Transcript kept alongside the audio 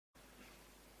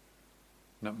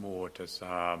นะโมตัสส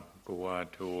ะภะคะวะ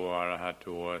โตอะระหะโต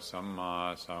สัมมา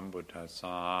สัมพุทธัสส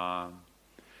ะ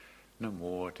นะโม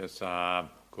ตัสสะภ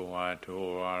ะคะวะโต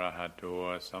อะระหะโต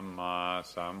สัมมา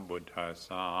สัมพุทธัสส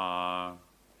ะ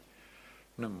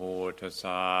นะโมตัสส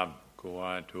ะภะคะว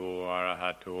ะโตอะระห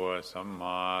ะโตสัมม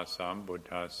าสัมพุท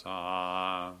ธัสสะ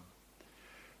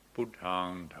พุทธัง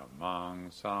ธัมมัง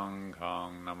สังฆัง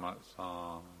นะมัสสา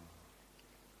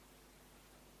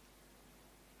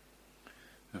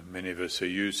Many of us are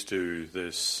used to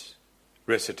this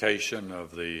recitation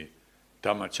of the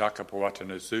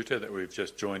Dhammacakkappavattana Sutta that we've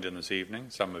just joined in this evening.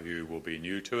 Some of you will be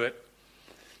new to it,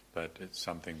 but it's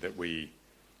something that we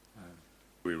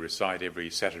recite every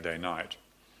Saturday night.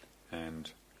 And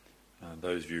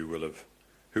those of you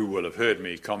who will have heard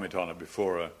me comment on it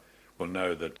before will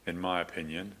know that, in my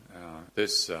opinion,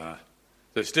 this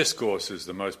discourse is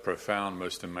the most profound,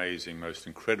 most amazing, most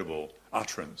incredible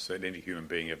utterance that any human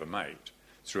being ever made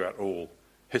throughout all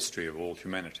history of all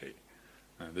humanity.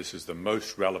 This is the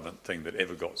most relevant thing that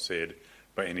ever got said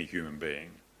by any human being.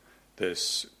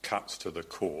 This cuts to the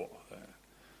core.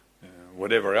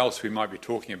 Whatever else we might be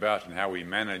talking about and how we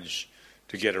manage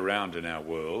to get around in our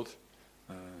world,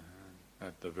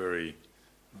 the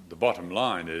bottom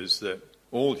line is that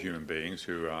all human beings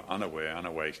who are unaware,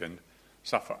 unawakened,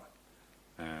 suffer.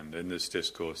 And in this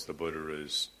discourse the Buddha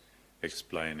is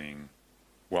explaining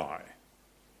why.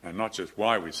 And not just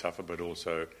why we suffer, but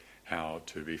also how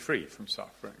to be free from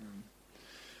suffering.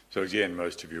 So again,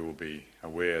 most of you will be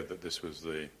aware that this was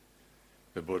the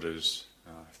Buddha's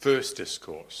first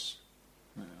discourse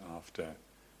after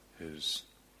his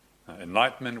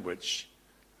enlightenment, which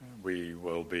we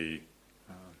will be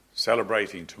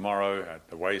celebrating tomorrow at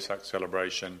the Wesak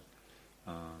celebration.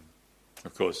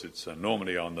 Of course, it's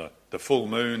normally on the full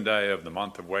moon day of the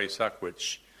month of Wesak,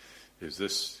 which is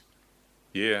this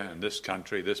year in this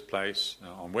country, this place,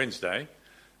 on Wednesday,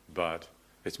 but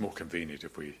it's more convenient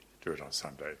if we do it on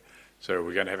Sunday. So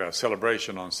we're going to have our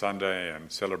celebration on Sunday and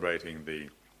celebrating the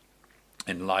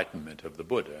enlightenment of the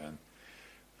Buddha. And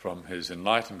from his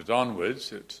enlightenment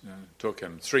onwards, it took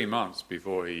him 3 months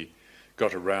before he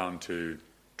got around to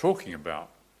talking about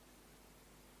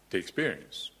the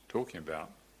experience, talking about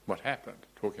what happened,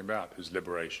 talking about his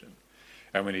liberation.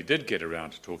 And when he did get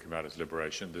around to talking about his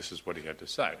liberation, this is what he had to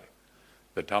say.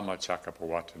 The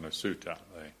Dhammacakkappavattana Sutta,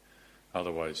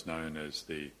 otherwise known as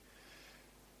the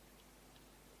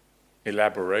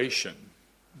elaboration,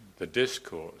 the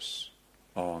discourse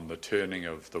on the turning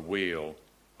of the wheel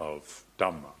of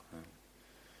Dhamma.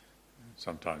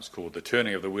 Sometimes called the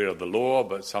turning of the wheel of the law,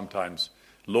 but sometimes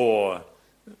law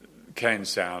can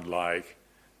sound like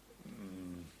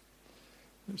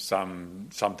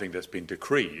something that's been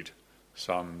decreed,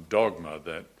 some dogma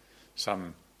that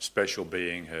some special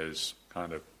being has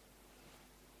kind of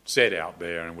said out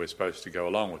there and we're supposed to go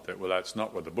along with it. Well, that's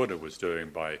not what the Buddha was doing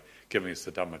by giving us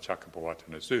the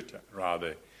Dhammacakkappavattana Sutta.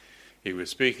 Rather, he was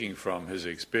speaking from his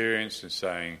experience and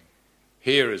saying,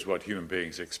 here is what human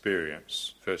beings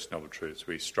experience. First Noble Truths,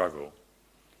 we struggle.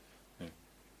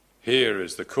 Here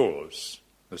is the cause,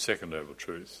 the Second Noble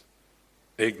Truth,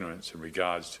 ignorance in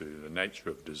regards to the nature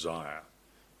of desire,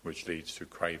 which leads to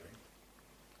craving.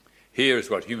 Here is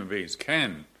what human beings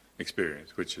can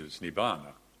experience, which is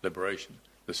Nibbana, liberation,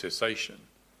 the cessation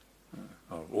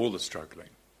of all the struggling.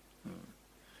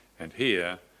 And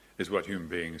here is what human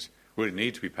beings really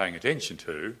need to be paying attention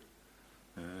to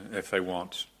if they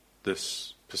want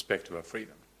this perspective of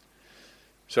freedom.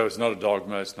 So it's not a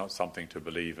dogma, it's not something to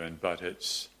believe in, but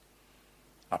it's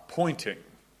a pointing.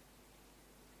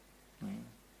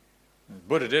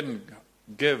 Buddha didn't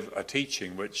give a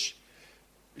teaching which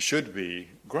should be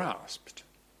grasped,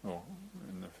 or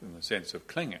in the sense of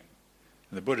clinging.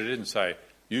 And the Buddha didn't say,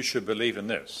 you should believe in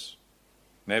this.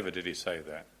 Never did he say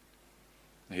that.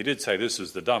 He did say this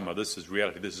is the Dhamma, this is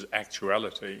reality, this is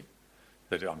actuality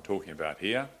that I'm talking about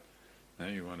here.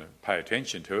 You want to pay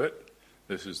attention to it.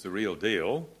 This is the real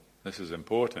deal. This is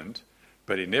important.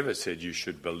 But he never said you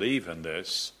should believe in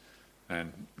this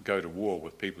and go to war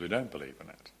with people who don't believe in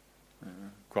it.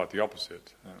 Quite the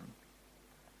opposite.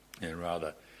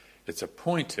 Rather, it's a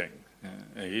pointing.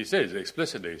 He says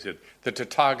explicitly, he said, the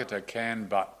Tathagata can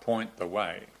but point the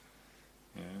way.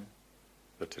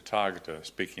 The Tathagata,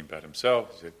 speaking about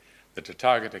himself, he said, the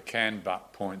Tathagata can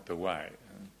but point the way.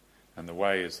 And the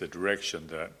way is the direction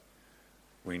that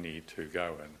we need to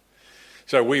go in.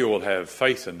 So we all have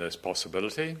faith in this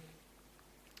possibility,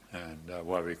 and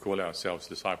why we call ourselves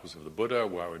disciples of the Buddha,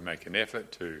 why we make an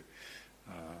effort to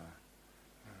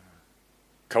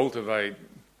cultivate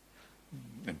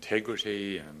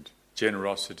integrity and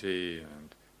generosity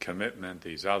and commitment,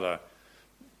 these other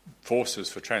forces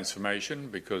for transformation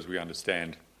because we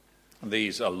understand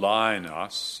these align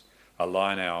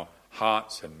our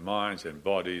hearts and minds and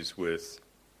bodies with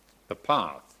the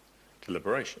path to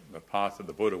liberation, the path that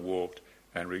the Buddha walked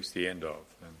and reached the end of,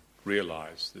 and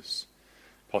realised this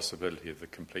possibility of the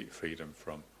complete freedom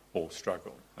from all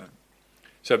struggle.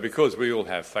 So because we all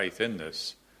have faith in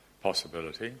this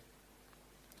possibility,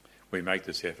 we make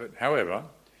this effort. However,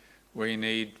 we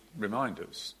need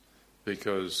reminders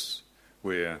because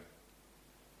we're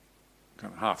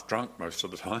kind of half drunk most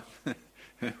of the time.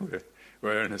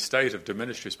 we're in a state of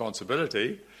diminished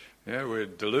responsibility. We're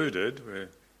deluded. We're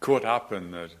caught up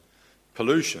in the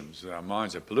pollutions. Our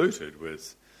minds are polluted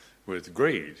with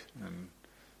greed,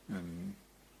 and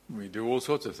we do all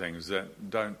sorts of things that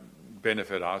don't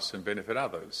benefit us and benefit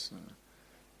others.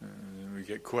 We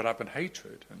get caught up in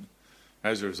hatred, and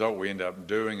as a result we end up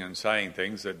doing and saying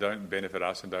things that don't benefit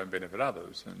us and don't benefit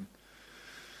others.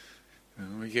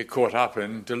 And we get caught up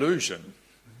in delusion,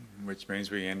 which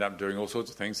means we end up doing all sorts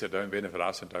of things that don't benefit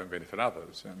us and don't benefit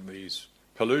others. And these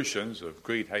pollutions of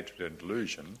greed, hatred and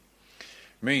delusion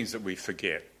means that we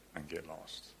forget and get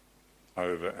lost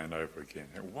over and over again.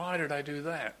 Why did I do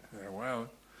that? Well,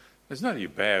 it's not you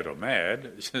bad or mad.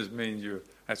 It just means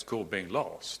that's called being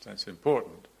lost. That's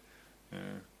important.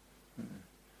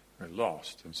 We're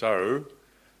lost. And so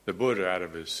the Buddha, out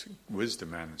of his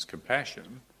wisdom and his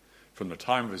compassion, from the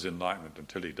time of his enlightenment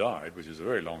until he died, which is a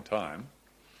very long time,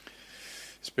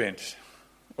 spent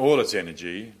all its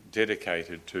energy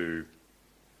dedicated to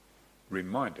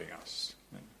reminding us.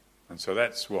 And so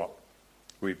that's what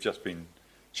we've just been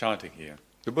chanting here.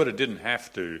 The Buddha didn't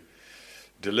have to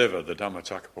deliver the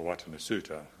Dhammacakkappavattana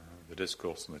Sutta, the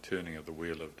discourse on the turning of the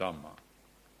wheel of Dhamma.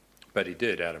 But he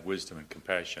did out of wisdom and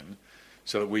compassion,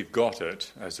 so that we've got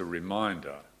it as a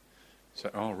reminder. So,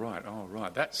 oh right,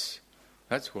 that's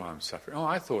why I'm suffering. Oh,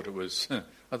 I thought it was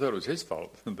his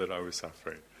fault that I was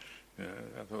suffering.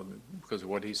 I thought because of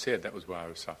what he said, that was why I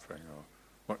was suffering, or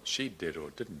what she did or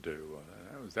didn't do.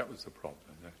 Or that was the problem.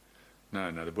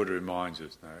 No, the Buddha reminds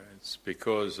us, no, it's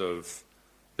because of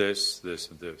this,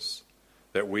 and this,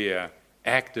 that we are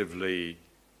actively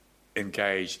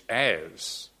engaged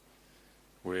as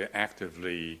we're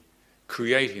actively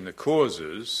creating the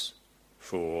causes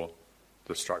for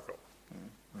the struggle.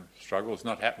 The struggle is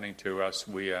not happening to us,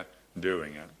 we are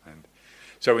doing it. And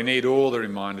so we need all the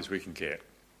reminders we can get.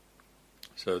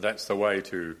 So that's the way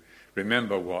to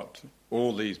remember what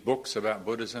all these books about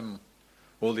Buddhism,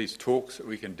 all these talks that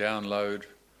we can download,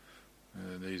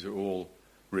 these are all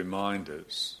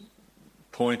reminders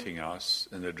pointing us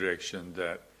in the direction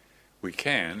that we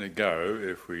can go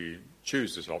if we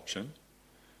choose this option.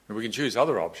 And we can choose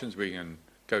other options. We can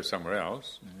go somewhere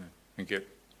else and get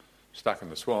stuck in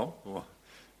the swamp, or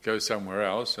go somewhere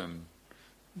else and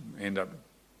end up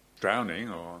drowning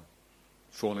or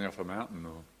falling off a mountain,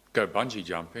 or go bungee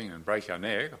jumping and break our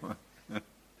neck.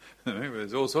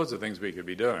 There's all sorts of things we could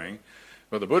be doing.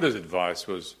 But the Buddha's advice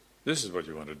was, this is what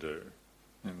you want to do.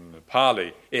 In the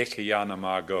Pali, Ekayana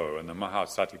Margo, and the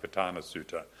Mahasatipatthana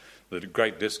Sutta, the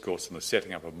great discourse on the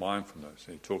setting up of mindfulness,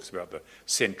 he talks about the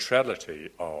centrality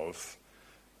of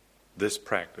this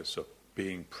practice of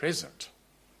being present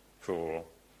for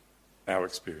our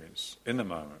experience in the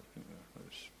moment,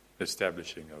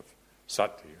 establishing of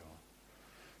sati, or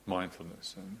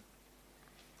mindfulness. And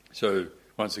so,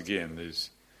 once again,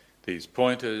 there's these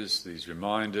pointers, these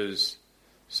reminders,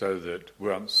 so that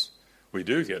once we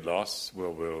do get lost,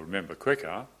 we'll remember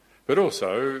quicker, but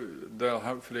also they'll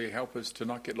hopefully help us to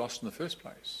not get lost in the first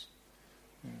place.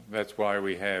 That's why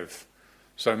we have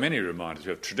so many reminders.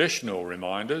 We have traditional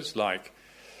reminders like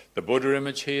the Buddha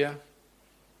image here.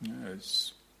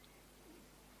 It's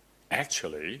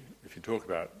actually, if you talk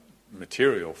about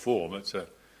material form, it's a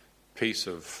piece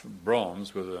of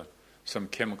bronze with some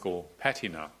chemical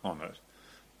patina on it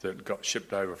that got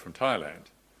shipped over from Thailand.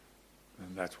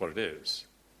 And that's what it is.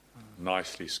 A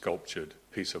nicely sculptured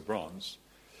piece of bronze.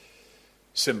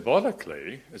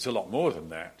 Symbolically, it's a lot more than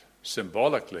that.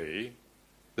 Symbolically,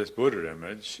 this Buddha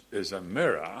image is a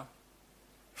mirror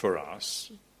for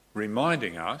us,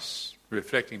 reminding us,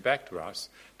 reflecting back to us,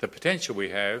 the potential we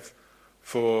have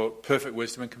for perfect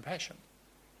wisdom and compassion.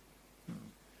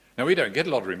 Now, we don't get a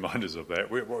lot of reminders of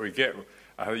that. What we get,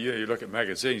 you look at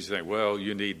magazines, you think, well,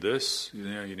 you need this,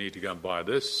 you need to go and buy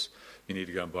this, you need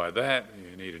to go and buy that,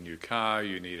 you need a new car,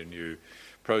 you need a new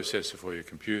processor for your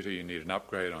computer, you need an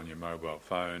upgrade on your mobile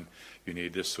phone, you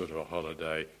need this sort of a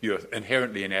holiday. You're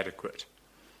inherently inadequate.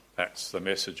 That's the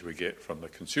message we get from the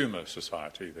consumer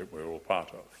society that we're all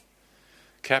part of.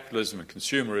 Capitalism and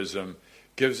consumerism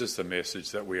gives us the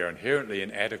message that we are inherently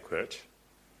inadequate.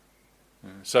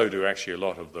 So do actually a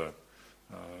lot of the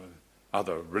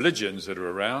other religions that are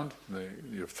around.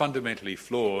 You're fundamentally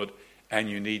flawed and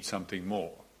you need something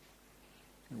more.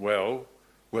 Well,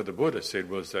 what the Buddha said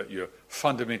was that you're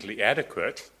fundamentally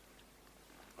adequate.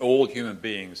 All human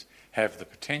beings have the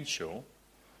potential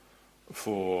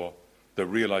for the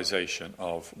realization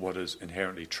of what is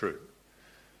inherently true.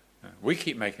 We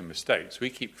keep making mistakes, we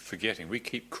keep forgetting, we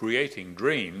keep creating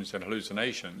dreams and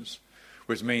hallucinations,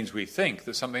 which means we think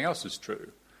that something else is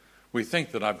true. We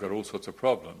think that I've got all sorts of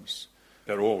problems,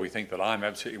 or we think that I'm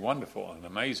absolutely wonderful and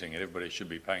amazing and everybody should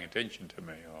be paying attention to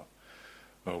me,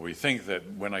 or we think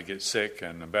that when I get sick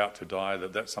and about to die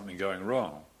that that's something going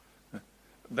wrong.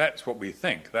 That's what we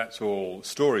think. That's all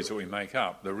stories that we make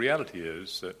up. The reality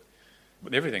is that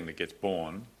everything that gets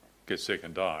born, gets sick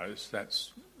and dies,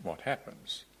 that's what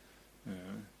happens.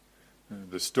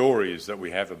 The stories that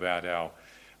we have about our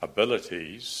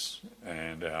abilities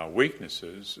and our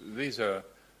weaknesses, these are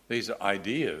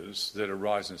ideas that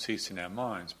arise and cease in our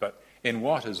minds. But in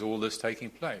what is all this taking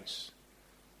place?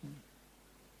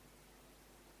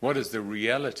 What is the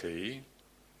reality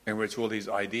in which all these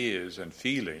ideas and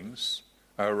feelings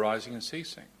are arising and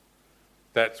ceasing?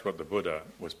 That's what the Buddha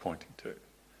was pointing to.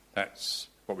 That's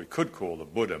what we could call the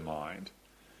Buddha mind.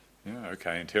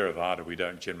 Okay, in Theravada we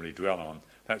don't generally dwell on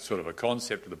that sort of a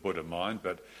concept of the Buddha mind,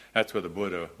 but that's what the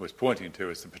Buddha was pointing to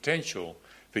as the potential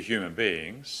for human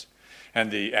beings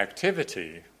and the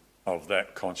activity of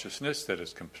that consciousness that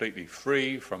is completely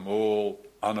free from all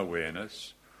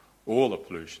unawareness, all the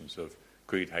pollutions of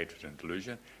greed, hatred and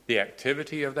delusion. The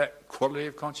activity of that quality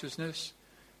of consciousness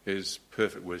is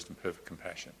perfect wisdom, perfect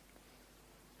compassion.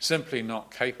 Simply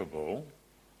not capable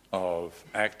of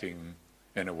acting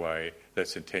in a way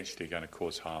that's intentionally going to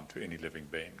cause harm to any living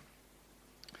being.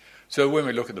 So when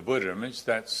we look at the Buddha image,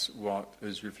 that's what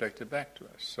is reflected back to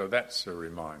us. So that's a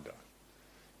reminder.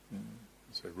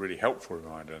 It's a really helpful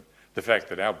reminder. The fact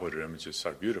that our Buddha image is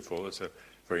so beautiful is a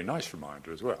very nice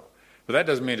reminder as well. But that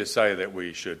doesn't mean to say that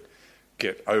we should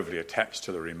get overly attached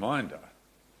to the reminder.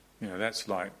 That's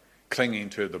like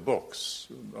clinging to the books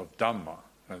of Dhamma.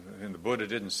 And the Buddha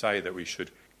didn't say that we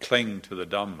should cling to the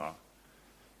Dhamma.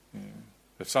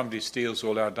 If somebody steals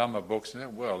all our Dhamma books,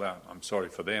 well, I'm sorry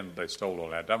for them, they stole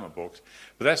all our Dhamma books.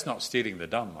 But that's not stealing the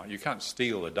Dhamma. You can't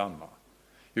steal the Dhamma.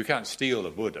 You can't steal the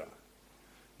Buddha.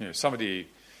 Somebody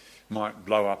might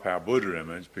blow up our Buddha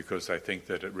image because they think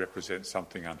that it represents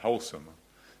something unwholesome.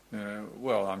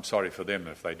 Well, I'm sorry for them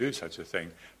if they do such a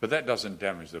thing, but that doesn't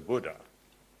damage the Buddha.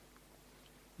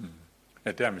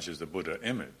 It damages the Buddha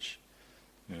image.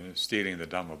 Stealing the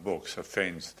Dhamma books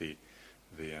offends the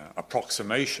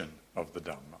approximation of the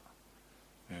Dhamma.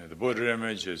 The Buddha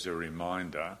image is a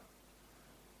reminder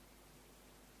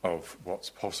of what's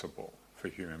possible for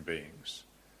human beings.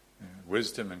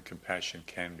 Wisdom and compassion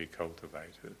can be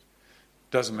cultivated.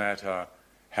 Doesn't matter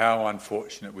how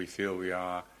unfortunate we feel we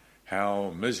are,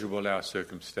 how miserable our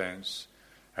circumstance,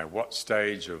 at what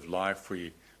stage of life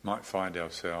we might find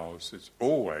ourselves, it's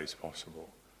always possible,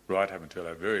 right up until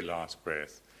our very last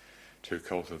breath, to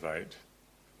cultivate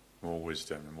more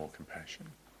wisdom and more compassion.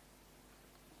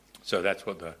 So that's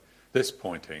what this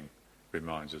pointing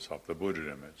reminds us of, the Buddha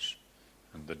image.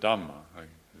 And the Dhamma, I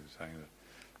was saying,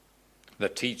 the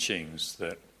teachings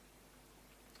that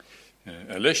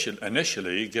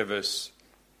initially give us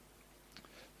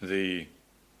the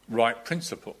right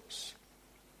principles.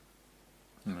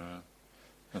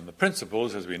 And the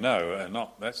principles, as we know,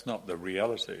 that's not the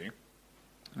reality.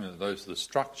 Those are the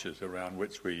structures around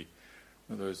which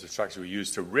those are the structures we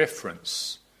use to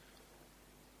reference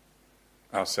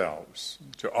ourselves,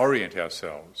 to orient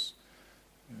ourselves.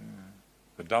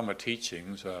 The Dhamma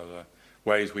teachings are the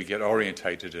ways we get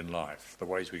orientated in life, the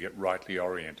ways we get rightly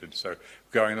oriented, so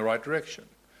going in the right direction.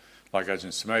 Like Ajahn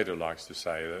Sumedho likes to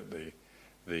say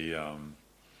that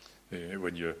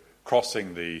when you're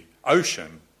crossing the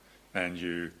ocean and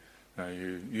you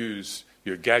use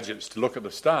your gadgets to look at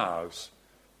the stars,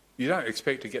 you don't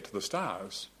expect to get to the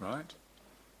stars, right?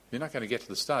 You're not going to get to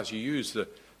the stars. You use the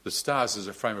stars as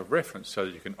a frame of reference so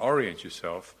that you can orient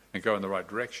yourself and go in the right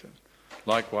direction.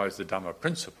 Likewise, the Dhamma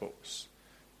principles.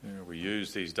 We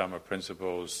use these Dhamma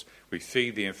principles, we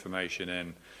feed the information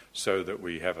in so that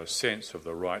we have a sense of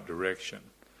the right direction.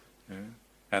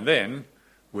 And then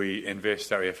we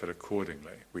invest our effort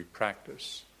accordingly. We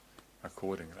practice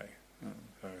accordingly.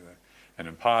 And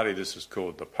in Pali this is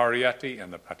called the pariyatti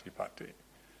and the patipatti.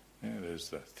 There's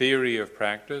the theory of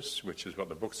practice, which is what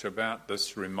the books are about,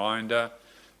 this reminder,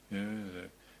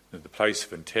 the place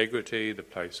of integrity, the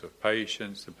place of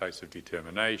patience, the place of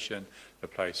determination, the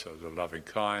place of the loving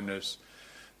kindness,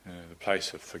 the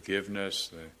place of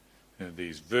forgiveness,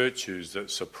 these virtues that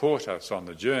support us on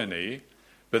the journey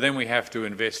But then we have to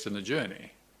invest in the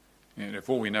journey. And if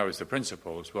all we know is the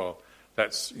principles, well,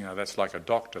 that's like a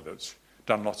doctor that's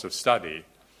done lots of study,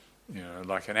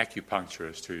 like an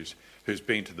acupuncturist who's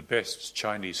been to the best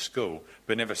Chinese school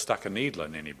but never stuck a needle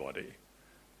in anybody.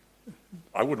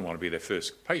 I wouldn't want to be their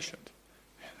first patient.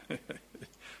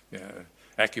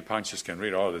 Acupuncturists can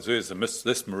read, there's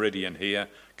this meridian here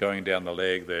going down the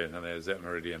leg there, and there's that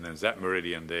meridian, there's that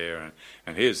meridian there,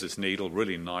 and here's this needle,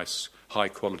 really nice,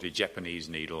 high-quality Japanese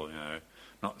needle,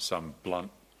 not some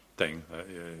blunt thing.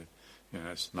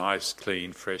 It's nice,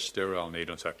 clean, fresh, sterile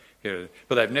needle. So,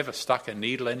 but they've never stuck a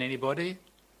needle in anybody.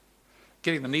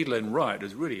 Getting the needle in right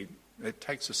it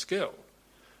takes a skill.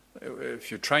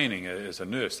 If you're training as a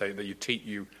nurse,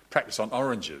 you practice on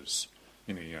oranges.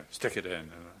 You stick it in.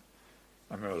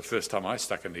 I remember the first time I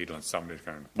stuck a needle in somebody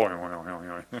going, boing,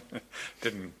 boing, boing,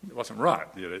 boing. It wasn't right.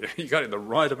 You got in the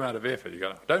right amount of effort. You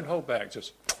go, don't hold back,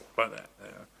 just like that.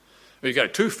 If you go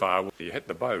too far, you hit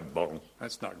the bottle.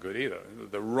 That's not good either.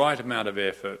 The right amount of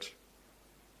effort,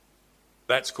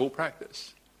 that's called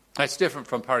practice. That's different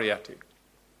from pariyatti.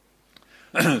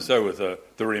 So with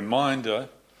the reminder,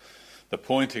 the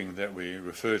pointing that we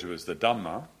refer to as the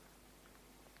Dhamma,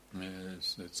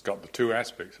 it's got the two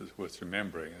aspects it's worth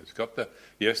remembering. It's got the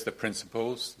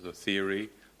principles, the theory,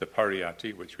 the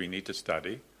pariyatti, which we need to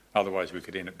study. Otherwise we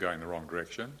could end up going the wrong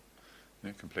direction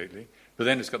completely. But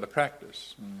then it's got the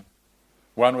practice.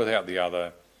 One without the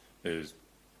other is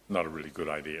not a really good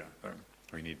idea. So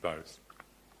we need both.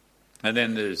 And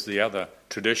then there's the other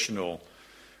traditional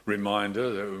reminder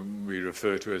that we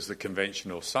refer to as the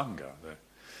conventional Sangha, the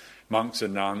monks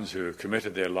and nuns who have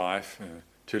committed their life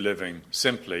to living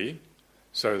simply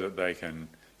so that they can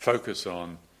focus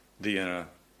on the inner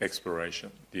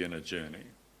exploration, the inner journey.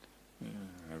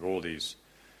 Of all these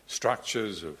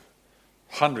structures of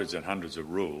hundreds and hundreds of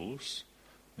rules,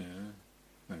 and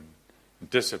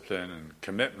discipline and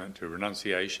commitment to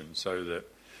renunciation so that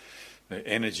the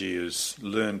energy is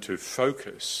learned to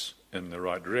focus in the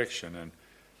right direction.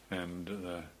 And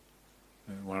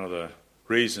one of the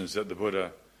reasons that the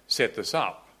Buddha set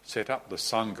up the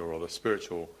Sangha or the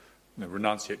spiritual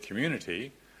renunciate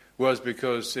community was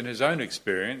because in his own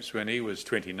experience, when he was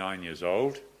 29 years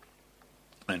old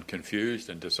and confused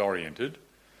and disoriented,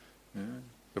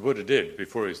 the Buddha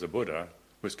before he was the Buddha,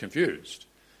 was confused.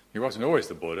 He wasn't always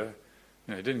the Buddha.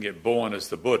 He didn't get born as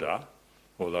the Buddha,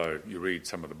 although you read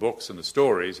some of the books and the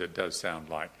stories, it does sound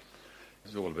like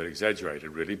it's all a bit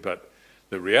exaggerated really, but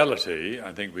the reality,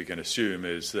 I think we can assume,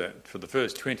 is that for the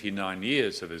first 29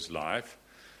 years of his life,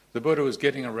 the Buddha was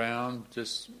getting around,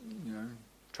 just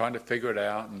trying to figure it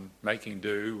out and making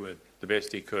do with the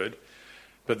best he could.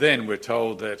 But then we're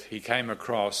told that he came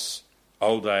across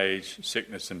old age,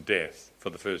 sickness and death for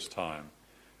the first time.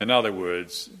 In other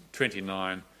words,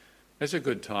 29 is a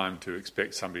good time to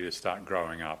expect somebody to start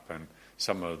growing up and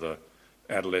some of the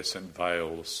adolescent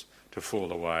veils to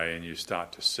fall away and you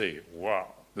start to see, wow,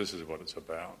 this is what it's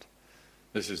about.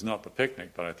 This is not the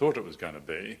picnic that I thought it was going to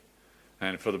be.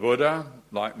 And for the Buddha,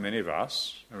 like many of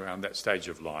us around that stage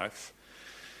of life,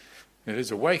 it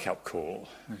is a wake-up call.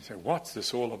 And you say, what's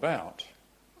this all about?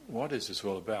 What is this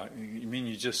all about? You mean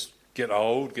you just get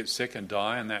old, get sick and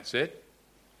die and that's it?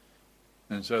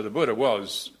 And so the Buddha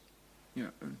was,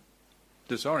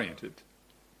 disoriented.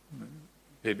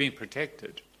 He'd been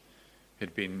protected.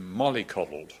 He'd been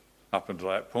mollycoddled up until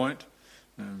that point.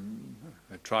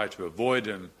 They tried to avoid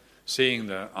him seeing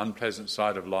the unpleasant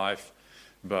side of life,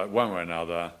 but one way or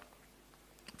another,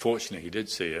 fortunately he did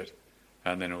see it,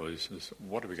 and then it was,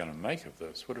 what are we going to make of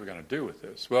this? What are we going to do with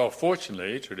this? Well,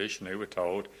 fortunately, traditionally we're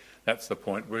told that's the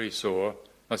point where he saw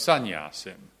a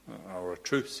sannyasin, or a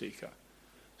truth seeker,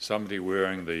 somebody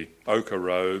wearing the ochre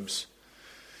robes.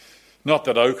 Not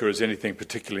that ochre is anything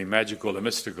particularly magical or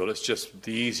mystical, it's just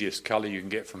the easiest colour you can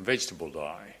get from vegetable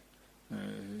dye. You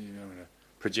don't want to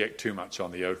project too much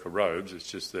on the ochre robes, it's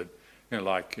just that,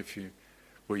 like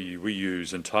we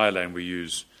use, in Thailand we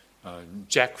use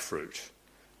jackfruit,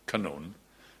 kanun,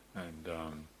 and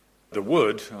the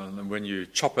wood, when you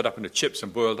chop it up into chips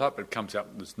and boil it up, it comes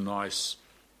out this nice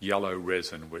yellow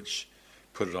resin, which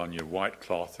put it on your white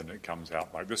cloth and it comes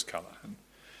out like this colour. And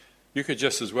you could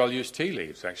just as well use tea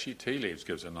leaves. Actually, tea leaves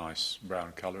gives a nice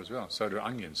brown colour as well. So do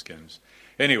onion skins.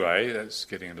 Anyway, that's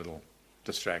getting a little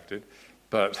distracted.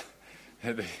 But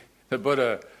the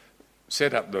Buddha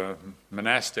set up the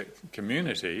monastic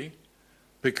community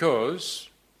because,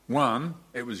 one,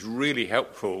 it was really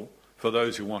helpful for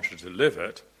those who wanted to live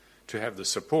it to have the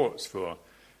supports for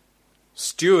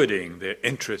stewarding their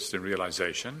interest in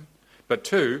realization. But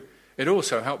two, it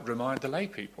also helped remind the lay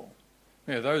people.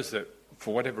 Those that,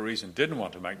 for whatever reason, didn't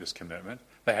want to make this commitment,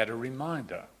 they had a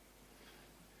reminder.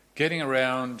 getting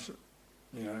around,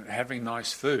 having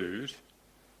nice food,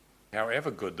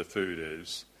 however good the food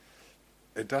is,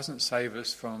 it doesn't save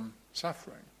us from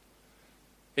suffering.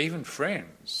 Even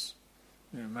friends,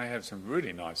 may have some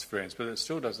really nice friends, but it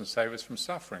still doesn't save us from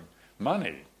suffering.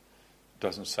 Money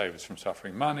doesn't save us from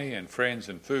suffering. Money and friends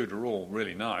and food are all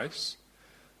really nice,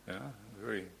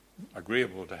 very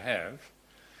agreeable to have.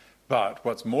 But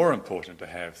what's more important to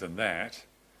have than that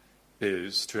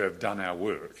is to have done our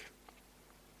work,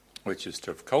 which is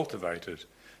to have cultivated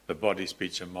the body,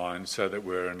 speech and mind so that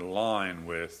we're in line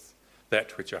with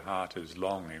that which our heart is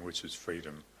longing, which is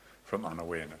freedom from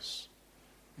unawareness.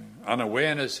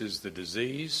 Unawareness is the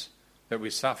disease that we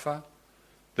suffer.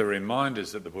 The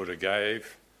reminders that the Buddha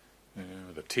gave,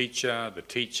 the teacher, the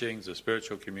teachings, the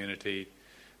spiritual community,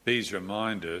 these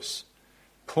reminders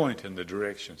point in the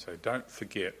direction. So don't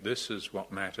forget, this is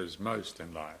what matters most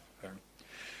in life.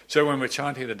 So when we're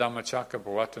chanting the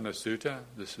Dhammacakkappavattana Sutta,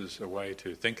 this is a way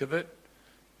to think of it.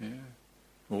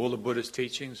 All the Buddha's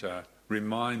teachings are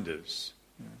reminders.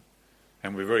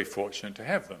 And we're very fortunate to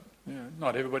have them.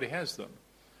 Not everybody has them.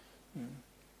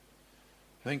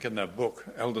 I think in the book,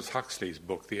 Aldous Huxley's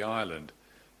book, The Island,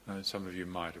 some of you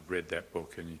might have read that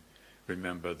book and you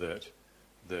remember that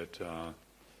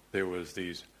there was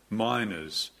these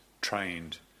miners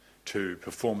trained to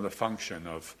perform the function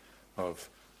of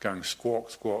going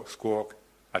squawk, squawk, squawk,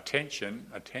 attention,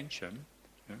 attention,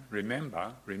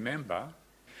 remember, remember.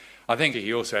 I think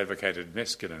he also advocated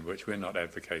mescaline, which we're not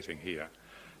advocating here.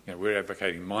 We're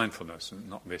advocating mindfulness and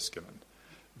not mescaline.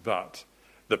 But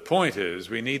the point is,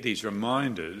 we need these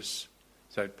reminders,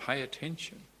 so pay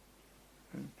attention.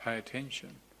 Pay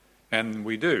attention. And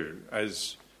we do,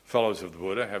 as followers of the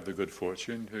Buddha, have the good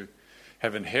fortune to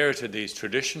have inherited these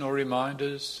traditional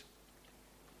reminders,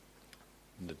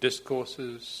 the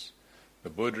discourses, the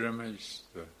Buddha image,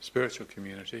 the spiritual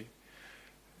community.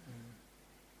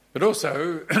 But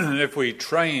also, if we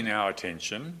train our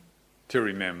attention to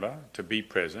remember, to be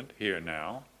present here and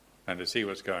now, and to see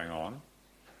what's going on,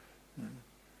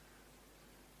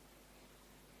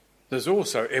 there's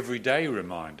also everyday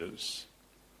reminders.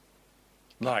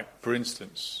 Like, for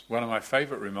instance, one of my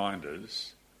favourite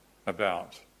reminders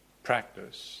about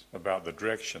practice, about the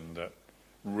direction that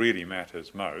really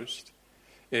matters most,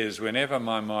 is whenever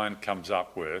my mind comes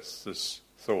up with this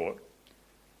thought,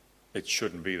 it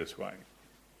shouldn't be this way.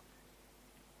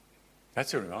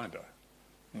 That's a reminder.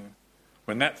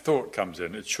 When that thought comes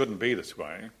in, it shouldn't be this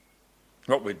way,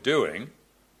 what we're doing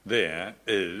there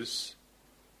is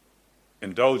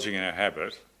indulging in our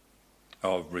habit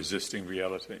of resisting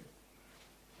reality.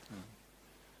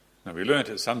 Now, we learnt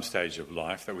at some stage of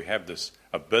life that we have this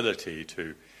ability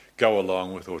to go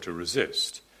along with or to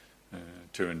resist,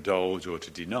 to indulge or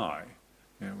to deny.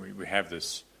 We have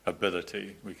this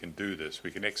ability, we can do this,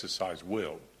 we can exercise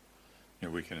will.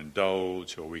 We can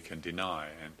indulge or we can deny.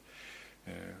 And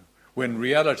when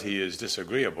reality is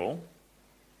disagreeable,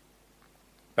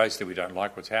 basically we don't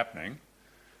like what's happening,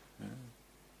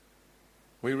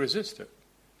 we resist it.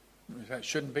 It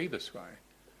shouldn't be this way.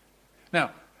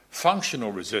 Now,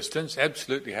 functional resistance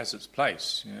absolutely has its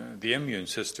place. The immune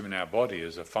system in our body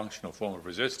is a functional form of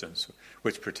resistance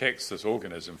which protects this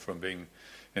organism from being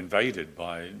invaded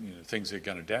by things that are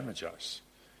going to damage us.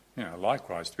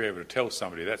 Likewise, to be able to tell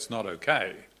somebody that's not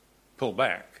okay, pull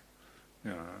back.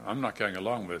 I'm not going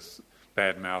along with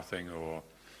bad-mouthing or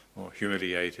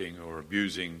humiliating or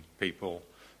abusing people.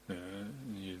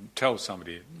 You tell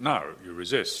somebody, no, you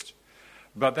resist.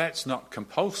 But that's not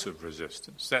compulsive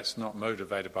resistance. That's not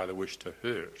motivated by the wish to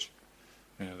hurt.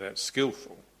 That's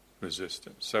skillful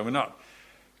resistance. So we're not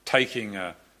taking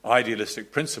an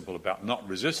idealistic principle about not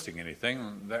resisting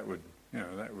anything.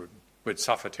 We'd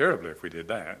suffer terribly if we did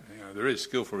that. There is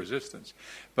skillful resistance.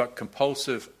 But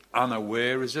compulsive,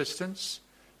 unaware resistance,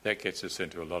 that gets us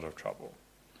into a lot of trouble.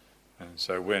 And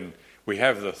so when we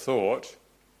have the thought,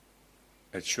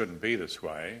 it shouldn't be this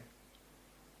way,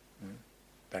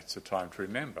 that's the time to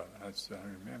remember.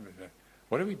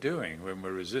 What are we doing when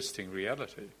we're resisting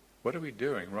reality? What are we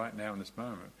doing right now in this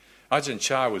moment? Ajahn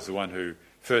Chah was the one who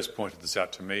first pointed this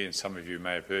out to me, and some of you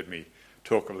may have heard me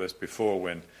talk about this before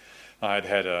when I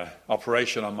had an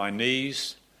operation on my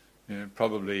knees.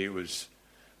 Probably it was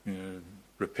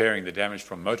repairing the damage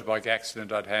from a motorbike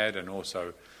accident I'd had, and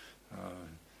also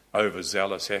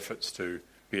overzealous efforts to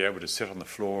be able to sit on the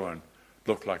floor and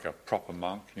look like a proper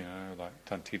monk, like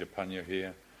Tantita Panya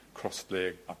here, crossed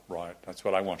leg, upright. That's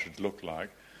what I wanted to look like.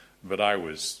 But I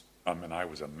was a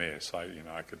mess. I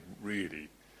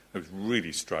was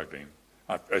really struggling.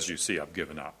 As you see, I've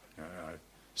given up. I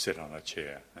sit on a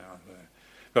chair.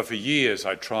 But for years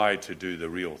I tried to do the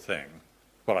real thing,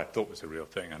 what I thought was the real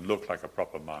thing and looked like a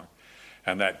proper monk.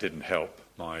 And that didn't help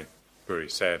my very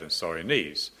sad and sorry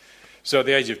knees. So at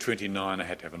the age of 29, I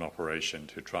had to have an operation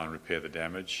to try and repair the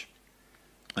damage.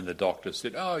 And the doctor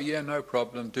said, oh, yeah, no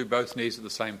problem, do both knees at the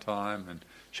same time and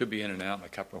should be in and out in a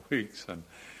couple of weeks. And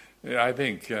I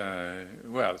think,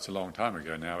 it's a long time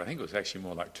ago now. I think it was actually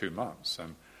more like 2 months.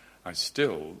 And I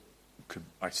still could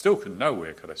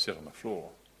nowhere could I sit on the floor.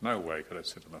 No way could I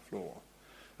sit on the floor.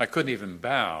 I couldn't even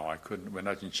bow. When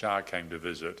Ajahn Chah came to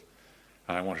visit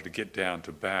and I wanted to get down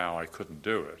to bow, I couldn't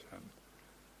do it.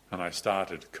 And I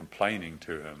started complaining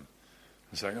to him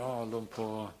and saying, oh, Luang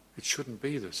Por, it shouldn't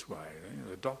be this way. You know,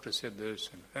 the doctor said this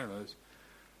and this.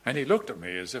 And he looked at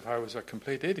me as if I was a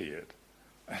complete idiot.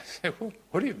 I said, well,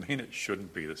 what do you mean it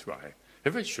shouldn't be this way?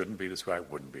 If it shouldn't be this way, it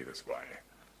wouldn't be this way.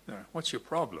 You know, what's your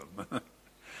problem?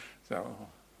 So,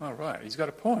 all right, he's got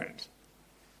a point.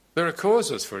 There are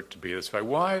causes for it to be this way.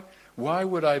 Why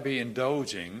would I be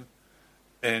indulging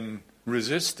in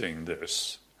resisting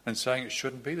this and saying it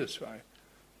shouldn't be this way?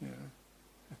 You know?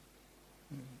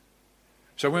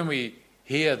 So when we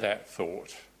hear that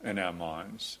thought in our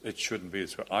minds, it shouldn't be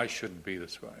this way. I shouldn't be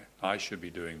this way. I should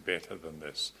be doing better than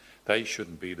this. They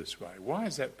shouldn't be this way. Why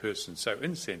is that person so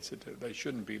insensitive? They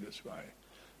shouldn't be this way.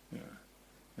 You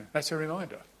know? That's a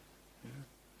reminder. You know?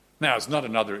 Now, it's not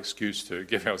another excuse to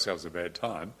give ourselves a bad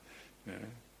time. You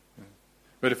know?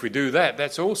 But if we do that,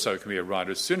 that's also can be a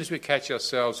reminder. As soon as we catch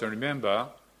ourselves and remember,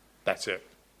 that's it.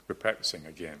 We're practicing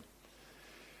again.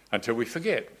 Until we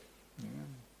forget. You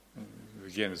know?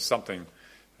 Again, it's something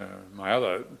my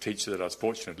other teacher that I was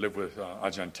fortunate to live with,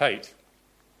 Ajahn Tate,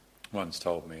 once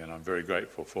told me, and I'm very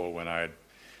grateful for, when I had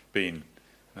been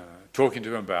talking to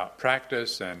him about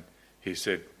practice, and he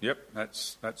said, yep,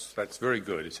 that's very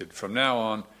good. He said, from now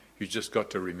on, you just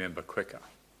got to remember quicker.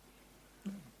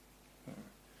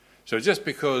 So just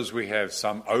because we have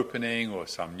some opening or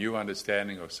some new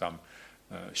understanding or some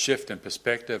shift in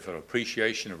perspective or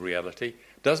appreciation of reality,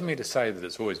 doesn't mean to say that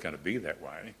it's always going to be that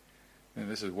way. And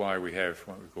this is why we have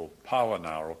what we call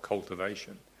bhavana or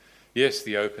cultivation. Yes,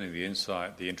 the opening, the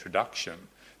insight, the introduction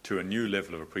to a new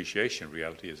level of appreciation of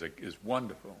reality is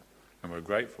wonderful, and we're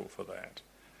grateful for that.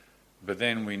 But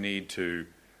then we need to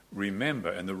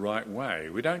remember in the right way.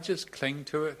 We don't just cling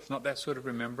to it. It's not that sort of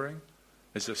remembering.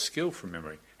 It's a skill for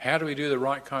remembering. How do we do the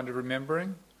right kind of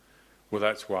remembering? Well,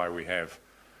 that's why we have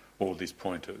all these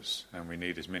pointers, and we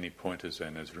need as many pointers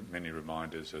and as many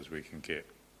reminders as we can get.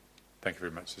 Thank you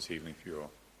very much this evening for your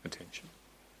attention.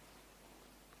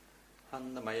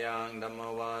 Handamayang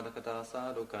dhammavadakata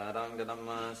sadhukarang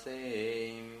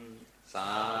dhammasem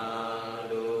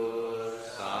sadhu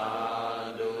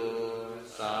sadhu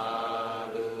sadhu